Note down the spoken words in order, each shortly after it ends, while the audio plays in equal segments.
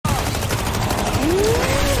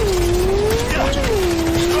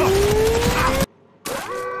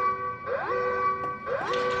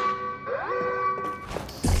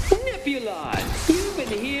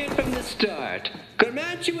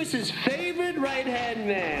right-hand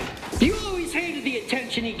man. You always hated the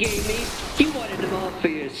attention he gave me. You wanted him all for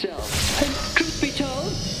yourself. And truth be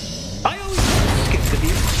told, I always was scared of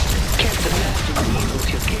you. Can't imagine the evils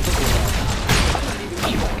you're capable of. I'm not even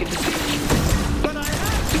sure I can defeat you. But I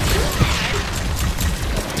have to try.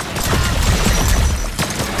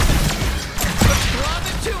 Let's drop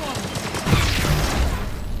it to him.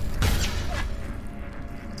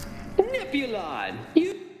 Nebulon,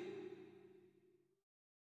 you...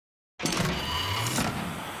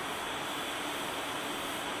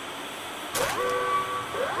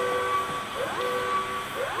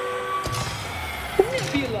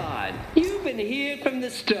 Nebulon, you've been here from the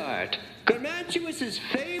start. Garmantuous'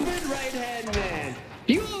 favorite right-hand man.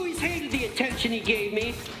 You always hated the attention he gave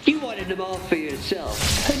me. You wanted him all for yourself.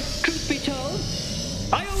 And truth be told,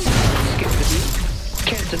 I always was scared of you.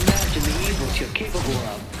 Can't imagine the evils you're capable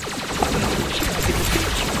of. I'm not even sure I can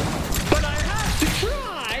defeat you. But I have to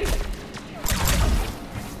try!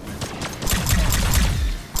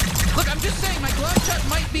 Look, I'm just saying, my glove shot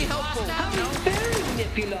might be helpful. How very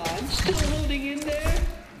Nebulon, still holding in there?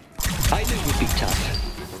 I knew you'd be tough.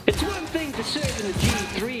 It's one thing to serve in the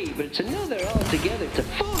G3, but it's another altogether to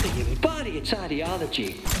fully embody its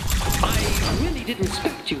ideology. I really did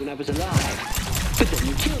respect you when I was alive, but then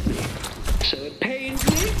you killed me. So it pains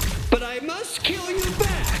me, but I must kill you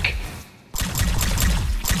back.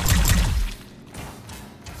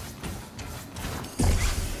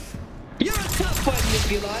 You're a tough one,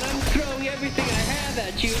 Nebulon. I'm throwing everything I have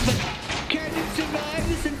at you, but can you survive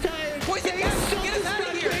this entire Poison gas! Get us out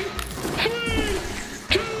of here!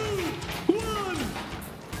 3, 2,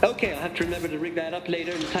 1. Okay, I'll have to remember to rig that up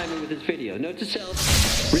later and time it with this video. Note to self,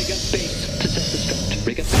 rig up base to self-destruct.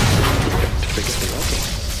 Rig up base to self-destruct. Rig up base,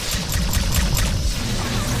 okay.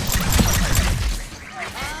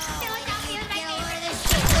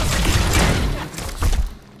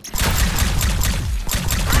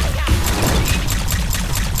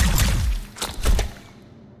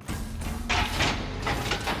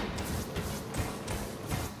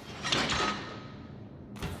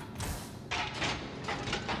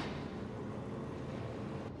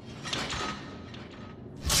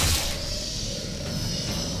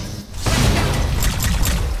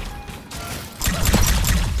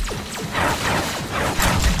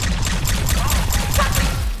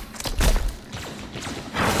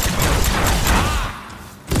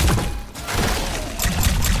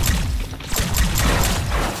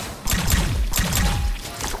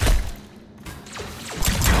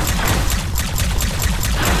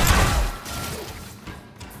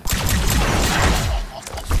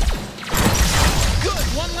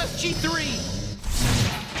 G3!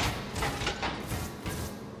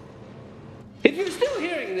 If you're still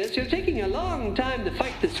hearing this, you're taking a long time to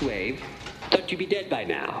fight this wave. Thought you'd be dead by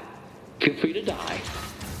now. Feel free to die.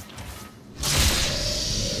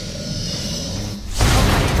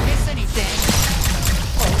 I didn't miss anything.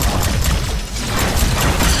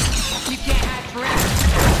 You can't hide forever.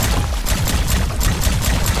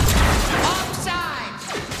 Offside!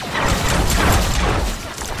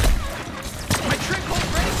 My trick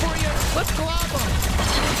hole's ready for you. Let's glob them.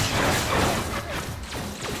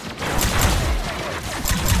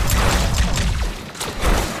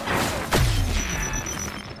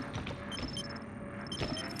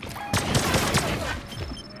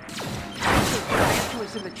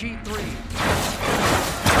 In the G3.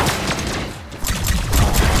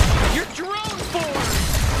 Your drone force!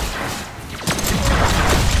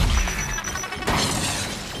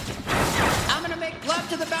 I'm gonna make love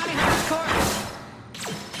to the bounty hunter's corpse.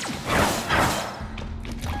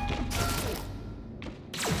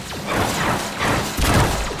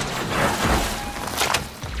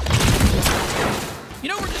 You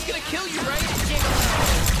know we're just gonna kill you, right?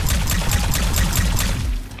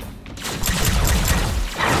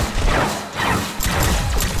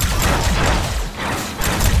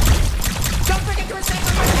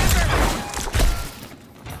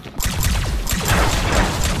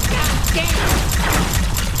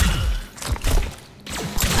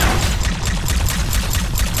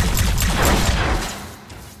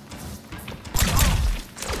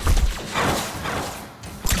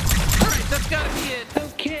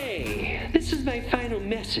 Okay, this is my final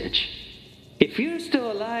message. If you're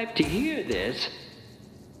still alive to hear this,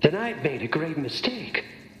 then I've made a grave mistake.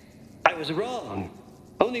 I was wrong.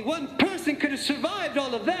 Only one person could have survived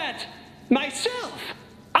all of that. Myself!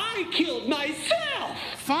 I killed myself!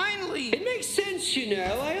 Finally! It makes sense, you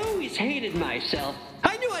know. I always hated myself.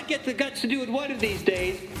 I knew I'd get the guts to do it one of these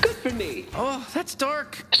days. Good for me. Oh, that's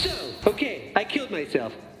dark. So, okay, I killed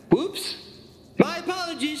myself. Whoops. My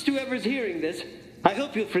apologies to whoever's hearing this. I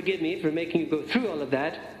hope you'll forgive me for making you go through all of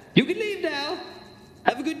that. You can leave now.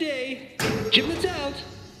 Have a good day. Giblets out.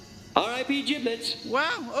 R.I.P. Giblets.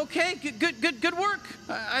 Wow, okay, good work.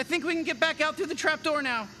 I think we can get back out through the trapdoor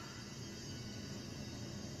now.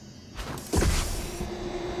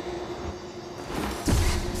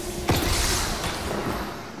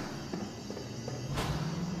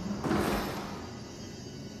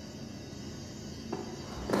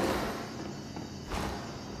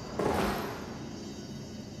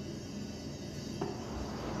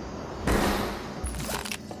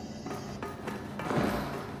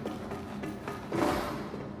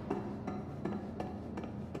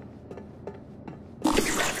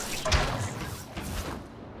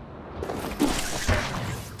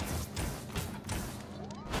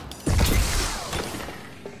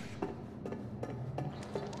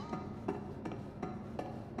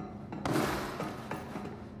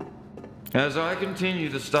 As I continue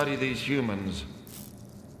to study these humans,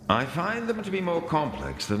 I find them to be more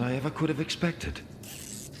complex than I ever could have expected.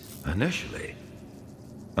 Initially,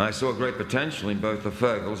 I saw great potential in both the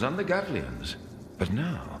Fergals and the Gatlians, but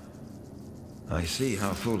now, I see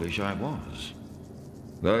how foolish I was.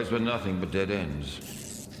 Those were nothing but dead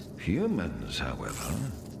ends. Humans, however,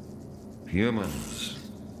 humans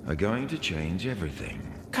are going to change everything.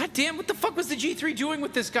 God damn, what the fuck was the G3 doing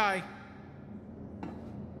with this guy?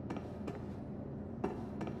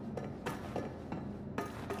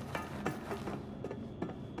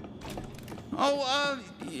 Oh,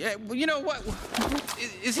 yeah, you know what?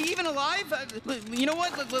 Is he even alive? You know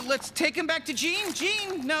what? Let's take him back to Gene.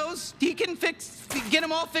 Gene knows. He can get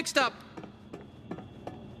him all fixed up.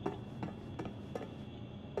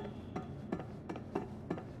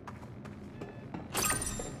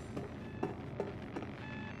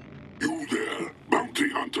 You there, bounty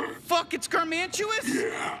hunter? Fuck, it's Garmantuous?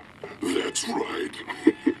 Yeah, that's right.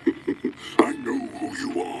 I know who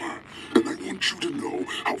you are, and I want you to know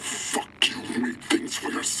how fucked you've made things for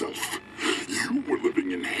yourself. You were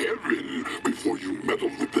living in heaven before you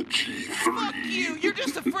meddled with the G3. Fuck you! You're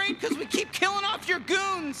just afraid because we keep killing off your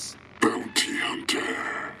goons! Bounty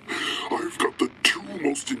hunter, I've got the two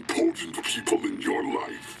most important people in your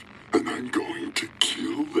life, and I'm going to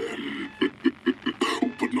kill them.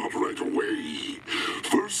 But not right away.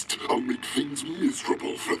 First, I'll make things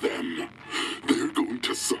miserable for them. They're going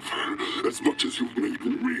to suffer as much as you've made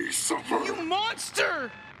me suffer. You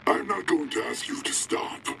monster! I'm not going to ask you to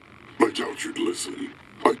stop. I doubt you'd listen.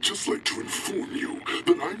 I'd just like to inform you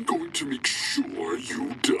that I'm going to make sure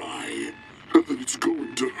you die. And that it's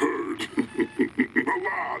going to hurt. A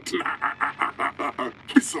lot.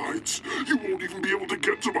 Besides, you won't even be able to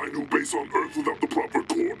get to my new base on Earth without the proper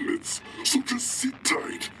coordinates. So just sit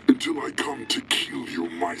tight until I come to kill you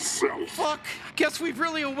myself. Fuck, guess we've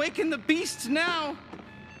really awakened the beast now.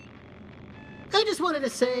 I just wanted to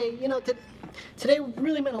say, you know, today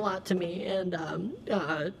really meant a lot to me, and,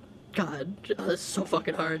 God, this is so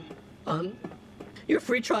fucking hard. Your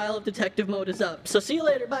free trial of detective mode is up, so see you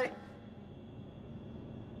later, bye.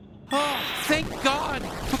 Oh, thank God.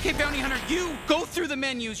 Okay, Bounty Hunter, you go through the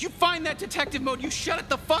menus. You find that detective mode. You shut it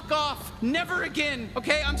the fuck off. Never again.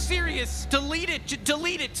 Okay, I'm serious. Delete it.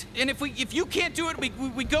 Delete it. And if you can't do it, we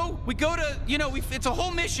go to, you know, it's a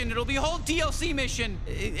whole mission. It'll be a whole DLC mission.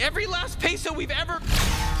 Every last peso we've ever.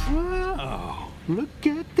 Wow, look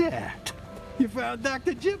at that. You found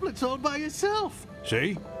Dr. Giblets all by yourself.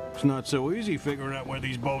 See? It's not so easy figuring out where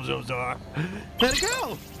these bozos are. Let's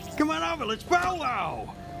go. Come on over. Let's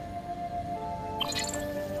powwow.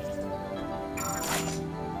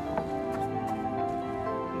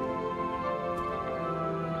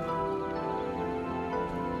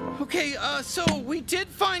 Okay, so we did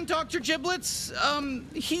find Dr. Giblets.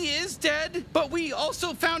 He is dead, but we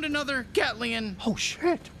also found another Gatlian. Oh,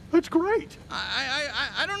 shit. That's great.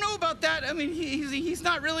 I don't know about that. I mean, he's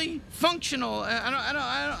not really functional.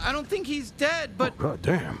 I don't think he's dead, but... Oh, God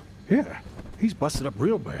damn. Yeah, he's busted up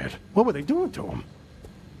real bad. What were they doing to him?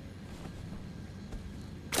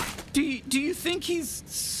 Do you think he's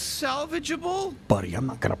salvageable? Buddy, I'm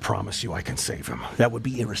not gonna promise you I can save him. That would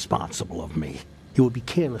be irresponsible of me. It would be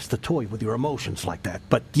careless to toy with your emotions like that.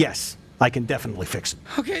 But yes, I can definitely fix it.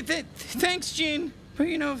 Okay, thanks, Gene. But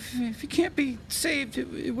you know, if he can't be saved,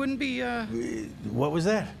 it wouldn't be, What was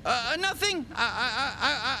that? Nothing.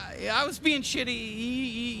 I was being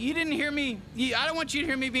shitty. You didn't hear me. I don't want you to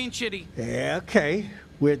hear me being shitty. Yeah, okay.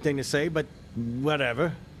 Weird thing to say, but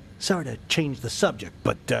whatever. Sorry to change the subject,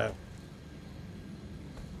 but,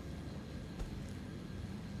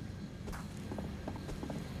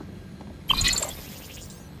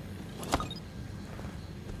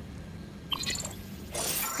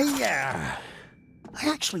 Hey, I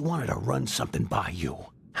actually wanted to run something by you.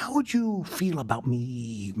 How how would you feel about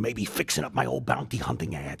me maybe fixing up my old bounty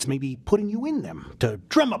hunting ads, maybe putting you in them to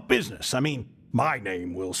drum up business? I mean, my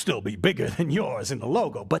name will still be bigger than yours in the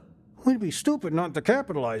logo, but we'd be stupid not to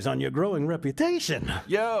capitalize on your growing reputation.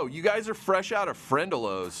 Yo, you guys are fresh out of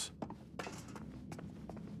Friendalos.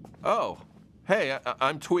 Oh, hey,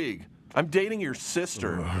 I'm Tweeg. I'm dating your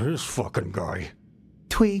sister. This fucking guy.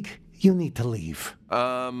 Tweeg, you need to leave.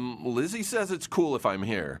 Lizzie says it's cool if I'm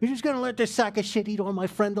here. You're just gonna let this sack of shit eat all my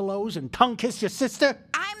friendalos and tongue kiss your sister?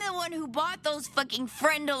 I'm the one who bought those fucking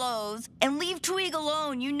friendalos. And leave Tweeg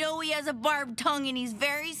alone. You know he has a barbed tongue and he's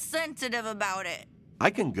very sensitive about it. I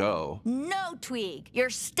can go. No, Tweeg. You're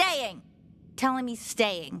staying. Tell him he's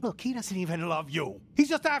staying. Look, he doesn't even love you. He's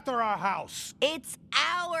just after our house. It's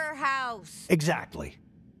our house. Exactly.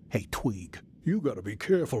 Hey, Tweeg, you gotta be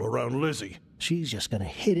careful around Lizzie. She's just gonna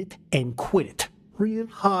hit it and quit it. Real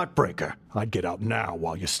heartbreaker. I'd get out now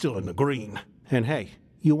while you're still in the green. And hey,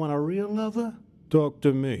 you want a real lover? Talk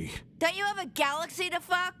to me. Don't you have a galaxy to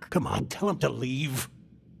fuck? Come on, tell him to leave.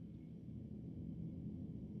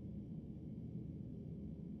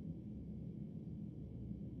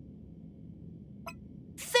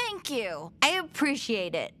 Thank you. I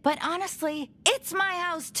appreciate it. But honestly, it's my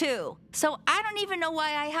house too. So I don't even know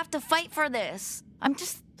why I have to fight for this. I'm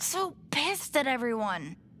just so pissed at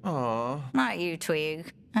everyone. Aw. Not you,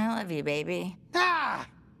 Tweeg. I love you, baby. Ah!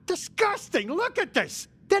 Disgusting! Look at this!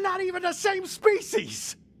 They're not even the same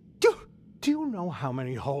species! Do you know how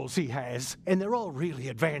many holes he has? And they're all really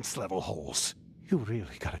advanced level holes. You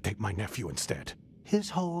really gotta take my nephew instead. His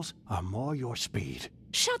holes are more your speed.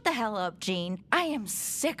 Shut the hell up, Gene. I am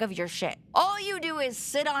sick of your shit. All you do is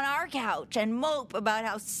sit on our couch and mope about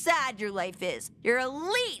how sad your life is. You're a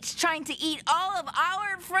leech trying to eat all of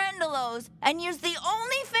our friendalos and use the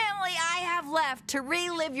only family I have left to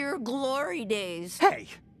relive your glory days. Hey,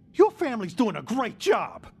 your family's doing a great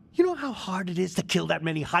job. You know how hard it is to kill that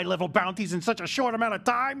many high-level bounties in such a short amount of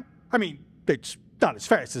time? I mean, it's not as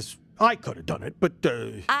fast as I could have done it, but,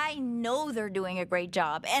 I know they're doing a great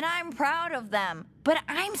job, and I'm proud of them. But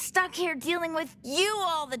I'm stuck here dealing with you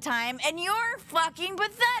all the time, and you're fucking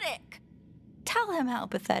pathetic. Tell him how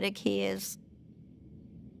pathetic he is.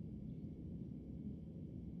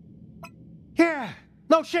 Yeah,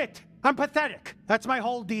 no shit. I'm pathetic. That's my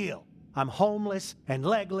whole deal. I'm homeless and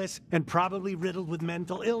legless and probably riddled with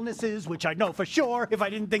mental illnesses, which I'd know for sure if I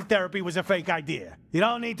didn't think therapy was a fake idea. You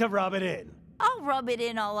don't need to rub it in. I'll rub it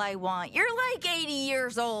in all I want. You're like 80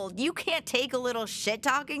 years old. You can't take a little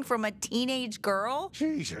shit-talking from a teenage girl?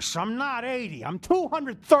 Jesus, I'm not 80. I'm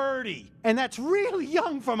 230. And that's really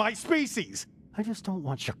young for my species. I just don't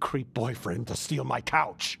want your creep boyfriend to steal my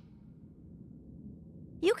couch.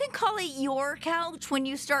 You can call it your couch when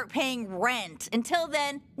you start paying rent. Until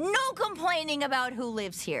then, no complaining about who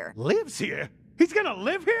lives here. Lives here? He's gonna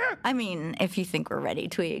live here? I mean, if you think we're ready,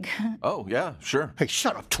 Tweeg. Oh, yeah, sure. Hey,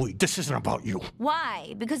 shut up, Tweeg. This isn't about you.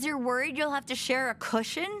 Why? Because you're worried you'll have to share a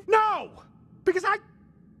cushion? No! Because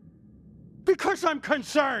I'm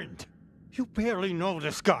concerned. You barely know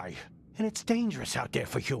this guy. And it's dangerous out there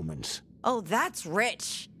for humans. Oh, that's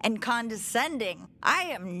rich and condescending. I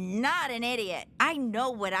am not an idiot. I know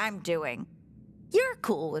what I'm doing. You're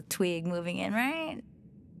cool with Tweeg moving in, right?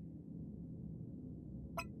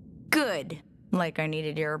 Good. Like I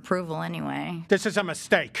needed your approval anyway. This is a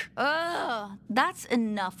mistake. Ugh, that's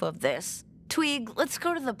enough of this. Tweeg, let's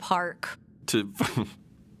go to the park. To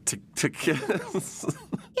kiss?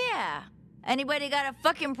 Yeah. Anybody got a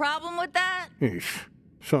fucking problem with that? Eesh.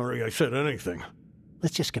 Sorry I said anything.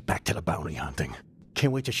 Let's just get back to the bounty hunting.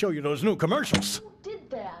 Can't wait to show you those new commercials. Who did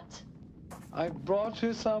that? I brought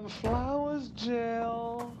you some flowers,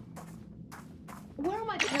 Jill. Where are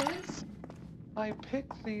my parents? I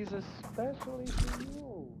picked these especially for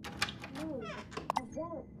you.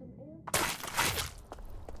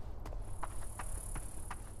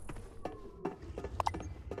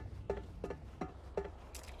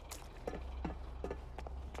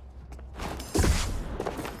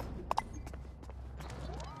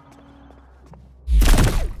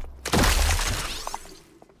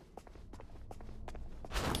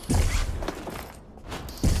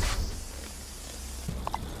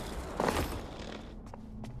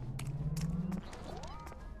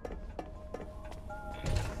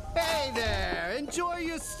 Hey there! Enjoy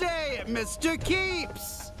your stay at Mr.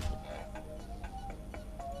 Keeps!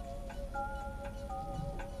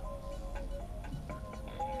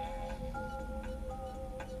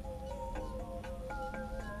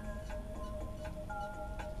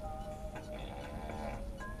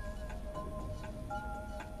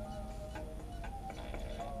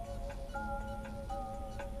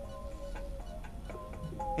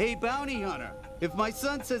 Hey, bounty hunter. If my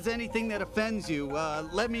son says anything that offends you,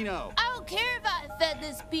 let me know. I don't care if I offend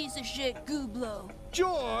this piece of shit Gooblo.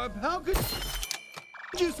 Jorb, how could...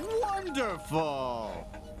 Just wonderful!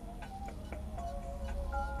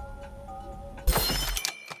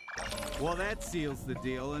 Well, that seals the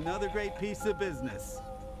deal. Another great piece of business.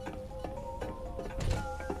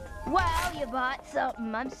 Wow, you bought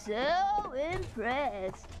something. I'm so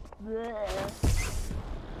impressed. Blech.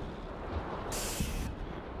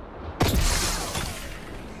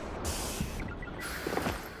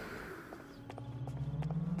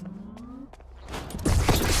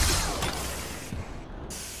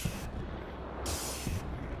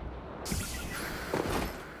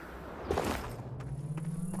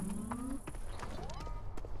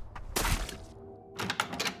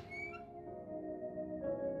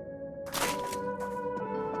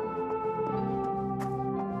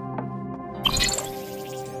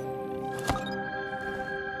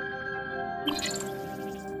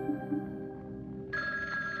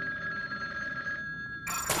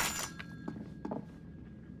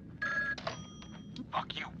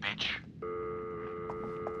 Fuck you, bitch.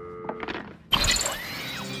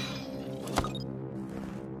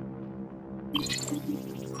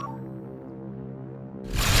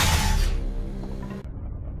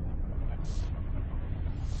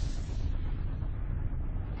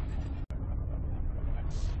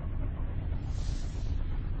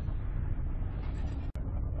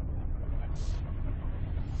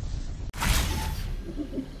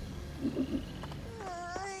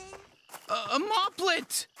 A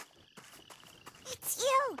moplet! It's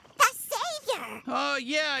you, the savior!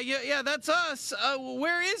 Yeah, that's us.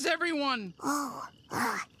 Where is everyone? Oh,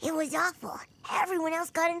 it was awful. Everyone else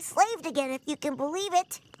got enslaved again, if you can believe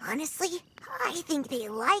it. Honestly, I think they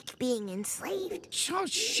like being enslaved. Oh,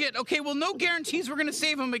 shit. Okay, well, no guarantees we're gonna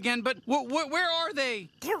save them again, but where are they?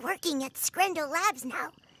 They're working at Screndo Labs now,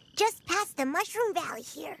 just past the Mushroom Valley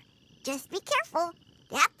here. Just be careful.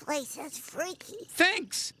 That place is freaky.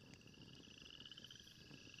 Thanks!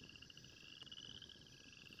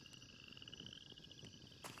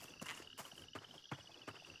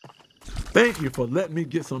 Thank you for letting me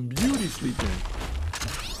get some beauty sleep in.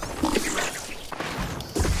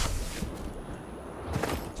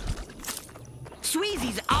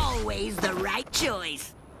 Sweezy's always the right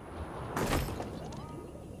choice.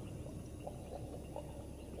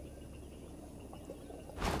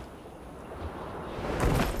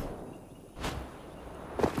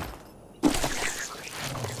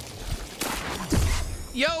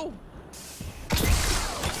 Yo!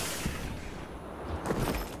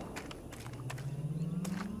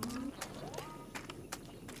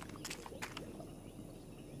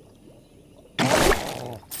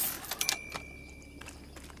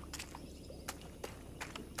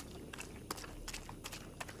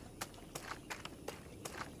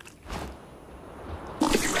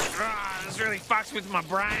 This really fucks with my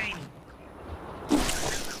brain.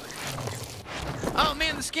 Oh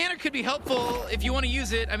man, the scanner could be helpful if you want to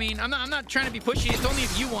use it. I mean, I'm not trying to be pushy. It's only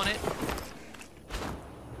if you want it.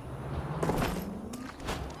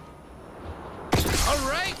 All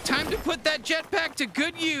right, time to put that jetpack to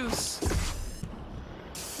good use.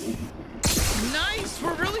 Nice,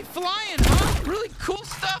 we're really flying, huh? Really cool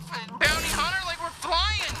stuff, and Bounty Hunter, like we're flying.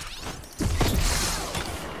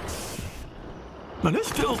 Now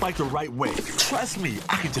this feels like the right way. Trust me,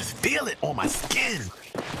 I can just feel it on my skin.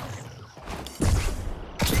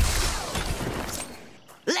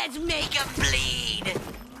 Let's make 'em bleed.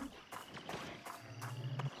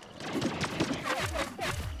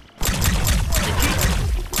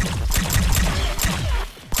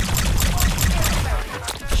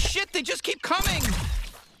 Shit, they just keep coming.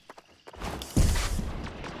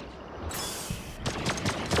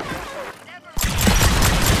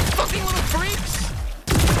 Fucking little freaks.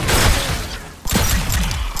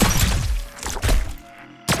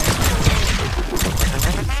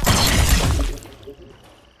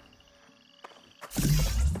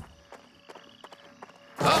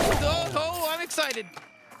 Oh, I'm excited.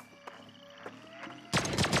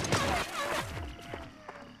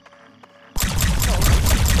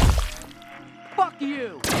 Fuck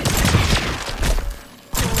you.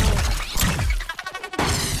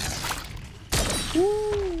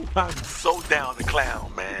 Woo, I'm so down to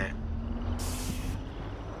clown, man.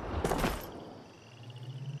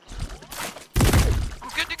 I'm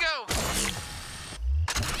good to go.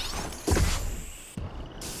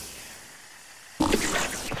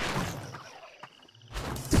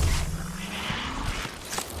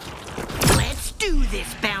 Let's do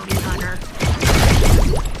this, Bounty Hunter.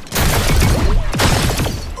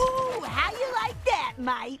 Ooh, how you like that,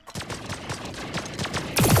 mate?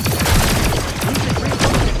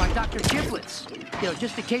 Dr. Giblets. You know,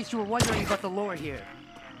 just in case you were wondering about the lore here.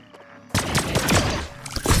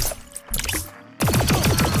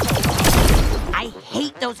 I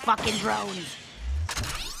hate those fucking drones.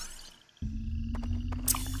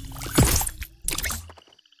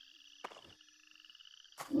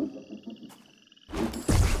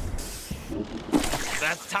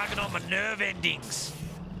 That's tugging on my nerve endings.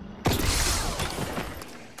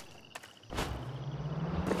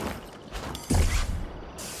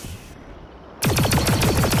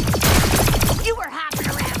 You were hopping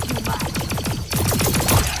around too much.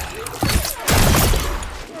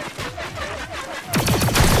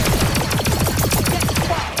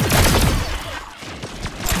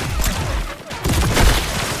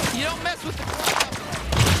 You don't mess with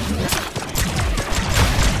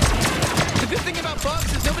the good thing about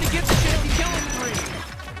bugs is nobody gives a shit if you kill them 3.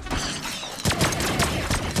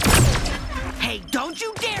 Hey, don't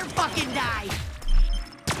you dare fucking die!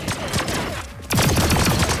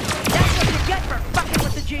 That's what you get for fucking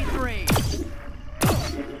with the G3.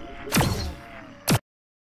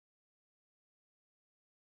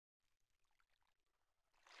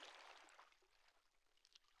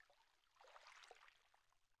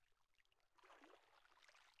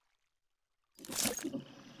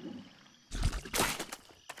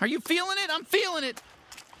 Are you feeling it? I'm feeling it.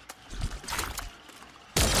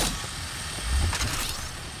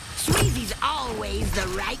 Sweezy's always the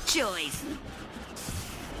right choice.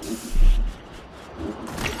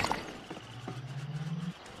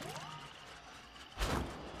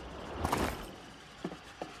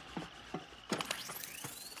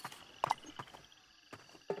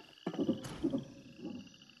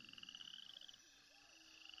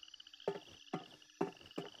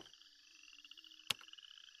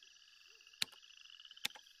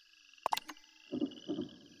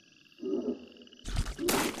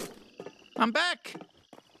 I'm back.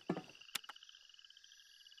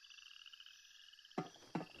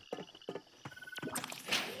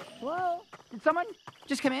 Hello? Did someone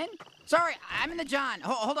just come in? Sorry, I'm in the John.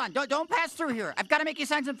 Hold on. Don't pass through here. I've got to make you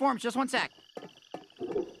sign some forms. Just one sec.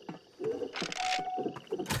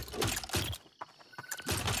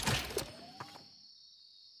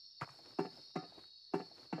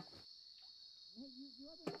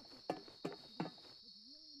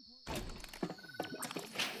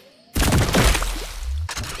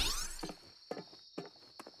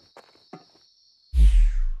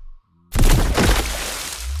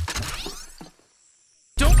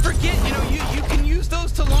 Don't forget, you know, you can use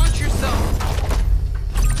those to launch yourself.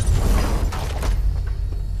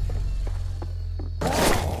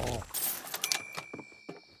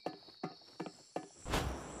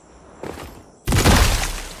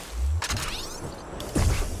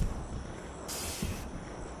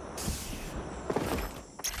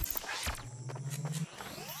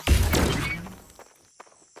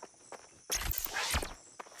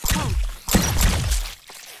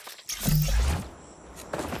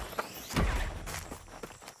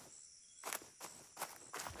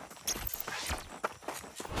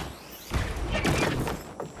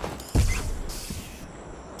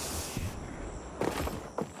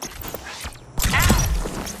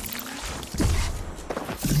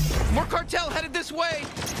 More cartel headed this way.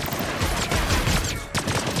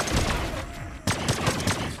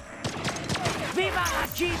 Viva la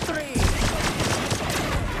G3!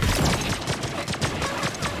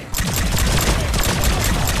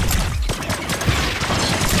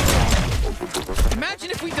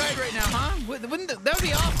 Imagine if we died right now, huh? Wouldn't that would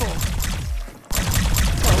be awful.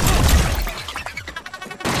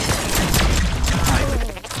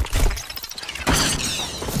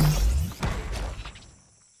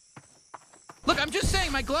 Look, I'm just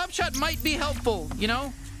saying, my glove shot might be helpful, you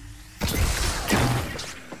know?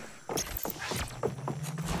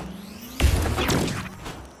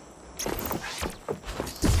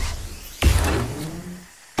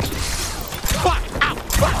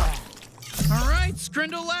 All right,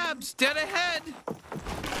 Scrindle Labs, dead ahead.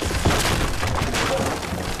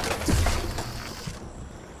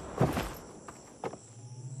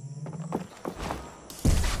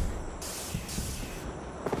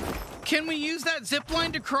 Can we use that zip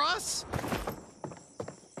line to cross?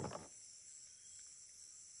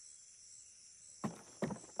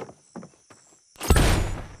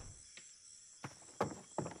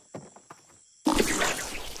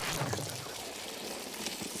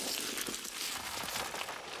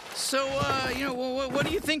 So, you know, what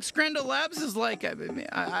do you think Scrindle Labs is like?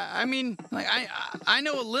 I mean, like, I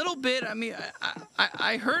know a little bit. I mean,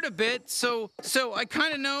 I heard a bit, so I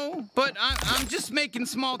kind of know. But I'm just making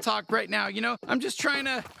small talk right now. You know, I'm just trying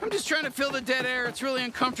to fill the dead air. It's really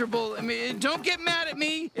uncomfortable. I mean, don't get mad at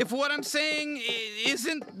me if what I'm saying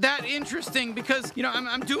isn't that interesting, because you know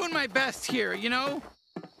I'm doing my best here. You know.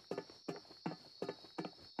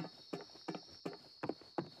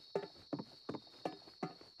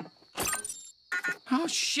 Oh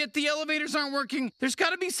shit, the elevators aren't working. There's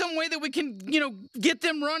gotta be some way that we can, you know, get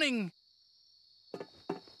them running.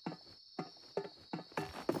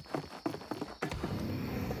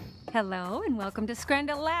 Hello and welcome to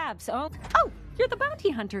Scrandal Labs. Oh, you're the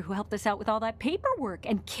bounty hunter who helped us out with all that paperwork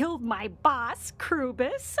and killed my boss,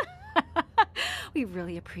 Krubus. We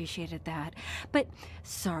really appreciated that. But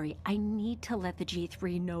sorry, I need to let the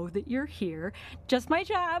G3 know that you're here. Just my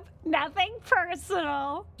job, nothing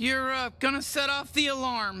personal. You're gonna set off the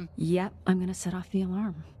alarm. Yep, I'm gonna set off the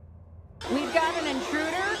alarm. We've got an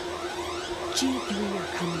intruder. G3 are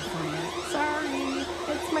coming for you. Sorry,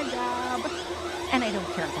 it's my job. And I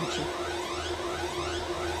don't care about you.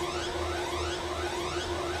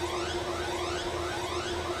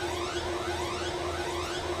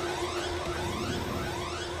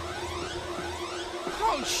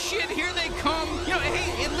 Oh shit, here they come. You know,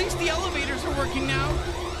 hey, at least the elevators are working now.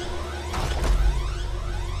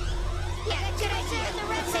 Yeah, good idea. The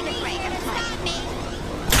rest take a break. Stop me.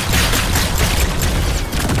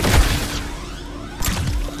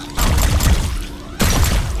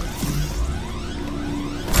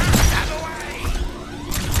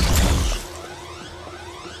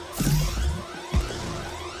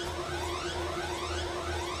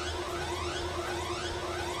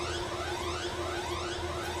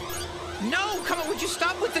 No, come on, would you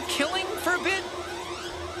stop with the killing for a bit?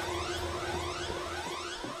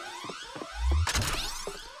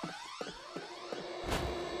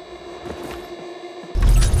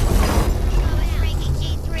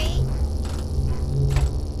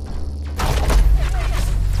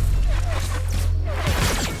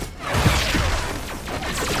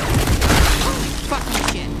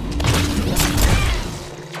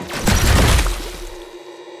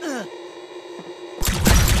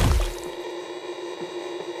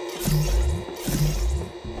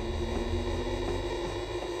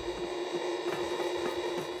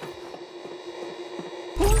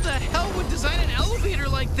 Who the hell would design an elevator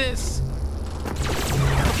like this?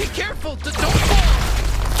 Okay, careful, don't fall!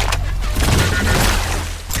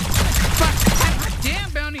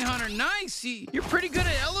 Damn, bounty hunter, nice! You're pretty good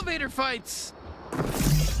at elevator fights. Another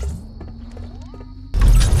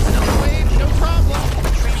wave, no problem.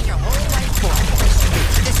 Training your whole life for.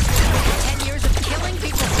 This is 10 years of killing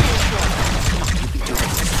people for. You've been doing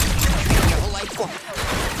this. Training your whole life for.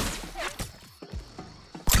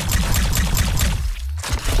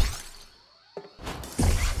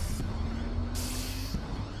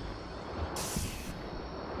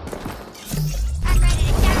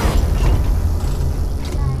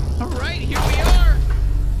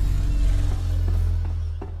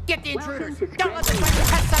 Get the intruders! Don't let them find the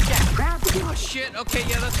test subject! Oh shit, okay,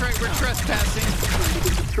 yeah, that's right, we're trespassing.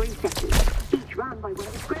 3 seconds. Each run by one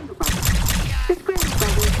of the Scrandal Brothers. The Scrandal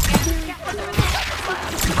Brothers.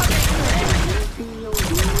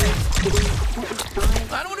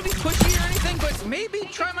 I don't want to be pushy or anything, but maybe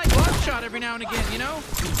try my block shot every now and again, you know?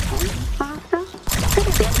 Faster. To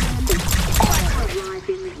the dead man is arrive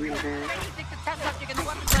in the river. I think the test subject and the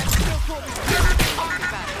weapons lab is still cool. We should talk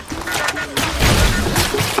about it.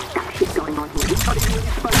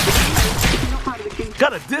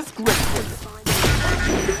 Got a disc ready for you.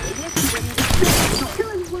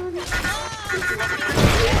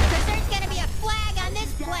 There's gonna be a flag on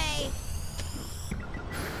this play.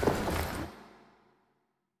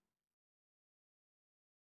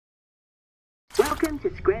 Welcome to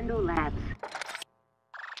Scrandal Labs.